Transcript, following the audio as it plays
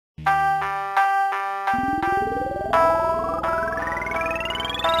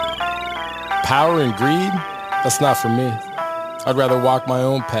Power and greed? That's not for me. I'd rather walk my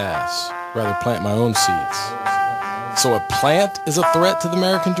own paths, rather plant my own seeds. So a plant is a threat to the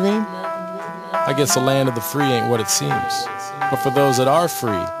American dream? I guess the land of the free ain't what it seems. But for those that are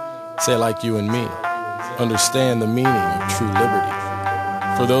free, say like you and me, understand the meaning of true liberty.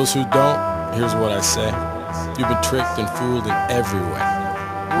 For those who don't, here's what I say. You've been tricked and fooled in every way.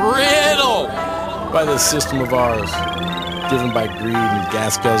 Riddled by this system of ours, driven by greed and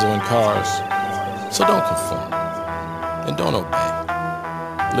gas guzzling cars. So don't conform, and don't obey.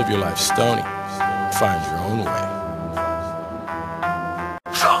 Live your life stony, find your own way.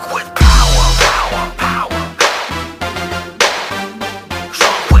 Drunk with power, power, power.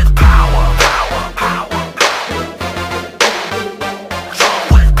 Drunk with power, power, power. Drunk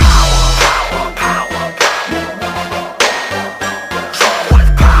with power, power, power. Drunk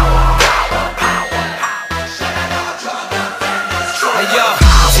with power, power, power. Hey yo,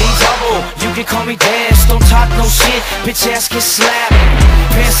 T-double, you can call me Dance. Don't talk no shit, bitch ass get slapped.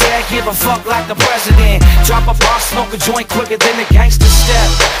 Pants say I give a fuck like the president. Drop a bar, smoke a joint quicker than the gangster step.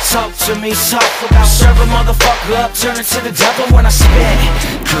 Talk to me, talk about serve a motherfucker up, turn it to the devil when I spit.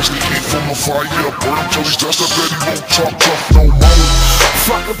 Catch the heat from a fire, burn him till he's dust. I bet he won't talk tough no more.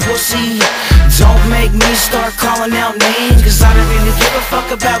 Fuck a pussy, don't make me start calling out names, cause I don't really give a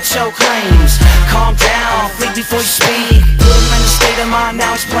fuck about your claims. Calm down, think before you speak. Put him in a state of mind,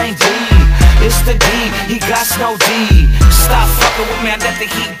 now it's plain D. It's the D, he got no D. Stop fucking with me, I let the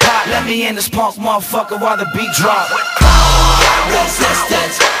heat pop. Let me in this punk motherfucker while the beat drop. Power,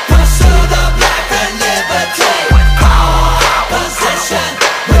 resistance, pursuit of life and liberty. Power, opposition,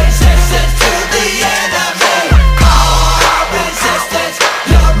 resistance to the enemy. Power, resistance,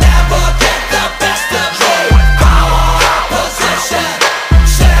 you'll never get the best of me. Power, opposition,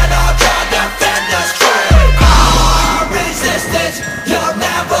 set all your defenders free. Power, resistance, you'll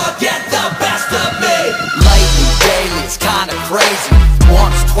never get the best of me. Lately, daily, it's kinda crazy.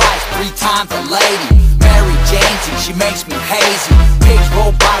 Once, twice, 3 times a lady. Mary Janesy, she makes me hazy. Pigs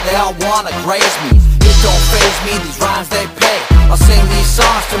roll by, they all wanna graze me. It don't faze me, these rhymes they pay. I'll sing these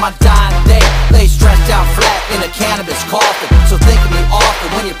songs to my dying day. Lay stretched out flat in a cannabis coffin. So think of me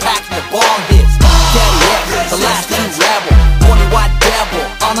often when you're packing your bong hits. Daddy X, the last true rebel. 20 white devil,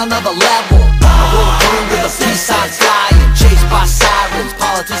 on another level. I roll through with a peace sign flying. Chased by sirens,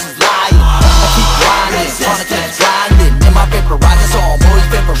 politicians lying. I keep grinding, trying to keep grinding. In my vaporizer, so I'm always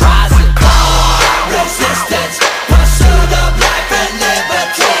vaporizing. Resistance, pursuit of life and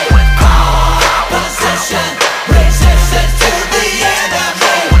liberty. Power, opposition, resistance to the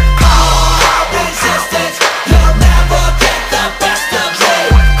enemy. Power, resistance, you'll never get the best of me.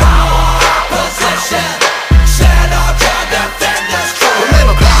 Power, opposition, set all your defenders free.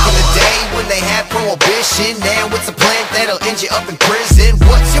 Remember back in the day when they had prohibition? Now it's a plant that'll end you up in prison.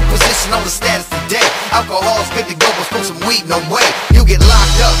 What's your position on the status today? Alcohol's good to go, but smoke some weed, no way. You get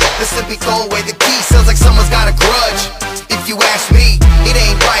locked up, the simply throw away the key. Sounds like someone's got a grudge. If you ask me, it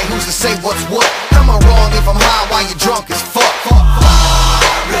ain't right, who's to say what's what? Am I wrong if I'm high while you're drunk as fuck?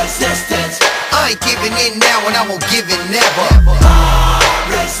 Resistance, I ain't giving in now and I won't give in never.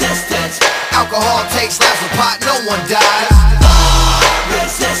 resistance, Alcohol takes lives, with pot no one dies.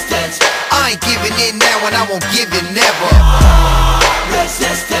 resistance, I ain't giving in now and I won't give in never.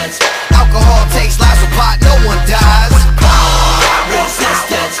 resistance, Alcohol takes lives, with pot no one dies.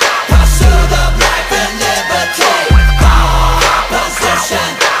 resistance, pursuit of life and liberty. Power,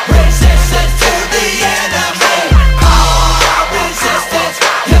 opposition, resistance to the enemy. Power, resistance,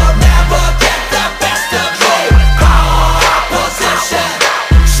 you'll never get the best of me. Power, opposition,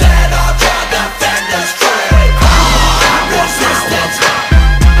 set all your defenders free. Power, resistance,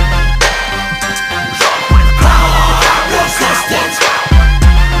 power, resistance,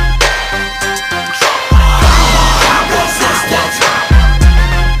 resistance,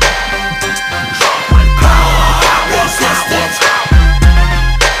 resistance,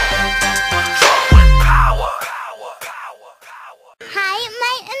 power, power, power, power. Hi,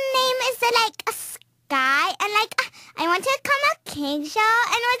 my name is like a Sky, and like I went to come a King show,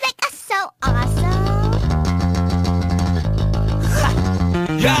 and it was like so awesome.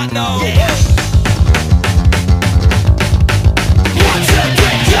 Y'all know. Yeah. 1, 2,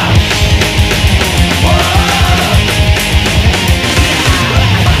 3, go. Whoa.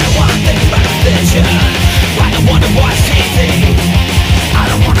 I don't wanna think about a vision. I don't wanna watch TV. I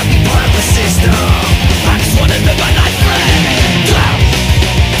don't wanna be part of the system. I just wanna live my life free.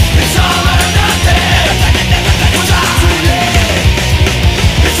 It's all or nothing. It's all too late.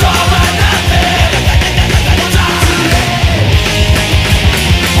 It's all or nothing. It's all too late.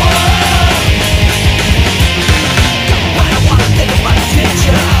 Whoa. I don't wanna think about the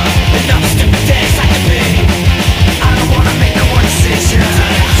future. And I'm stupid.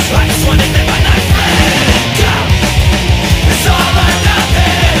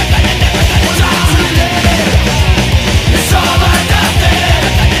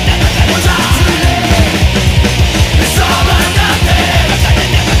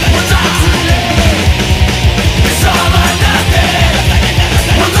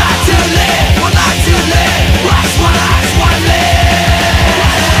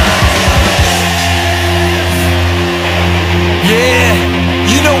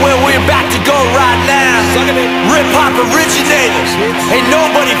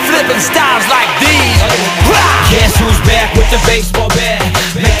 money flipping styles like these. Guess who's back with the baseball bat?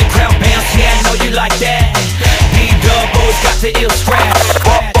 Make the crowd bounce, yeah, I know you like that. B-Doubles got the ill scratch.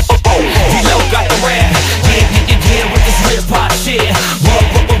 D-Lo got the rap. Yeah, with this real pop shit.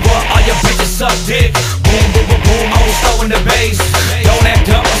 What, all your bitches suck dick. Boom, boom, boom, boom, always throwing the bass. Don't act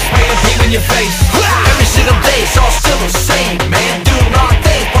up, I'm spraying beam in your face. Every single day, it's all still the same, man. Doing our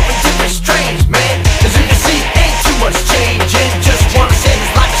thing, pumping different strains, man. As you can see, ain't too much changing. Just wanna say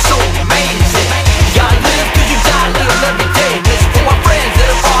this life is so amazing. You gotta live 'cause you die little every day. This for my friends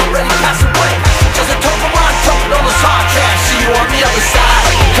that have already passed away. Just a token rhyme, trumpet on the hard track. See you on the other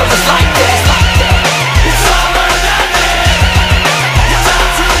side, 'cause it's like that. It's all or nothing. It's all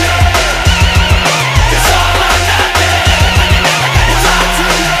too late. It's all or nothing. It's all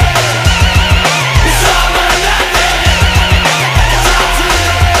too late. It's all or nothing. It's all too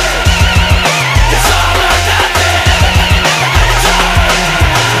late. It's all or nothing.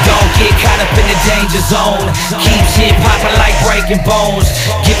 Don't get caught up in the danger zone. Keep shit popping like breaking bones.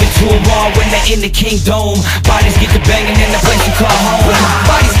 Give it to them all when they're in the kingdom. Bodies get to banging in the place you call home.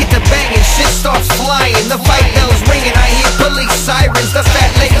 Bodies get to banging, shit starts flying. The fight bells ringing, I hear police sirens. The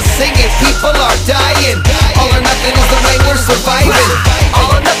fat ladies singing, people are dying. All or nothing is the way we're surviving.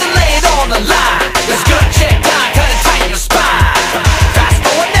 All or nothing, lay it on the line. It's good check time, cut it tight in your spine. Fast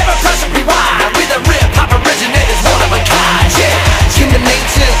forward, never press a rewind. With a rip, hop originators, one of a kind. Yeah. Human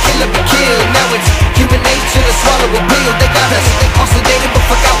nature, kill and be killed. Now it's human nature to swallow a pill. They got us all sedated but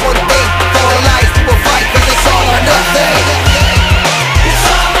forgot one thing. For our lives we will fight 'cause it's all or nothing. It's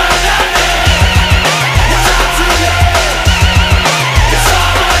all or nothing. It's all too late. It's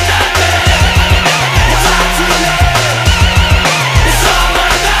all or nothing. It's all too late. It's all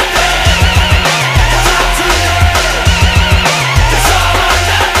or nothing. It's all too late. It's all or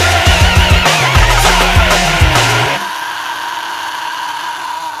nothing.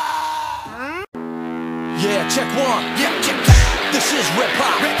 Yeah, check one. Yeah, check. This is rip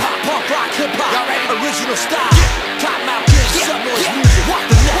hop, punk rock, hip hop. Original style. Cottonmouth kids, some noise music. What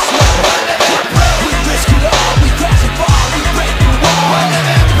the next level? We risk it all, we crash and fall, we break the wall.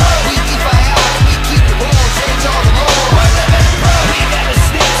 We keep our house, we keep the ball, change all the law. We never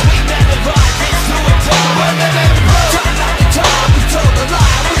snitch, we never lie, bitch, do it to Time after time, we told a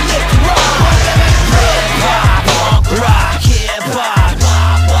lie, we live the wrong. punk rock, hip hop,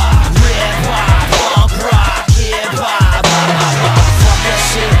 rip hop, punk rock, hip hop. Fuck that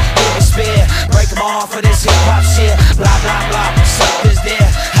shit, give me spit, break them all for this hip hop shit. Blah blah blah, suck this there,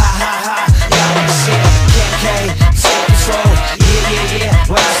 ha ha ha. Y'all ain't shit, KK, take control. Yeah,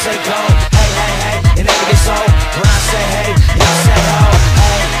 when I say go, hey, it never gets old. When I say hey, y'all say ho,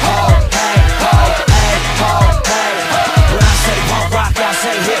 hey ho, hey ho, hey ho, hey. When I say punk rock, y'all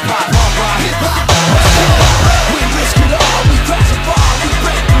say hip hop, punk rock, hip hop. We risk it all, we crash and fall, we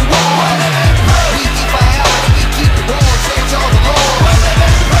break the wall. We keep our house, we keep the ball, change all the law.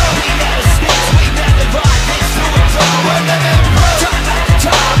 We never snitch, we never lie, bitch, do it to Time after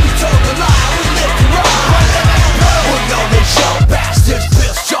time, we told a lie, we live the wrong. We're gonna show bastards,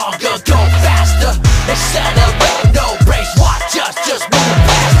 feel stronger, go faster. Accelerate, no brakes, watch us, just move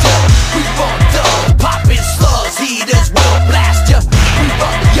past ya. We run thug, popping slugs, heaters will blast ya. We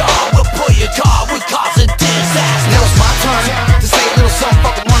run the yard, we'll pull your car, we're causing disaster. Now it's my turn to say a little something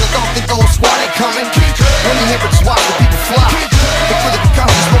fucking one. Don't think the whole squad ain't coming. When you hear it, just watch the people fly. Look for the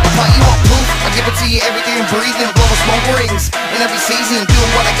conscious smoke pot, you want proof? I give it to you every day and breathing, blowing smoke rings. In every season,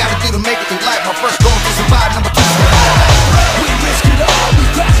 doing what I gotta do to make it through life. My first goal is to survive, number two, stay high. We risk it all, we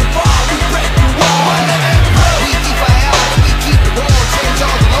crash and fall, we break the wall.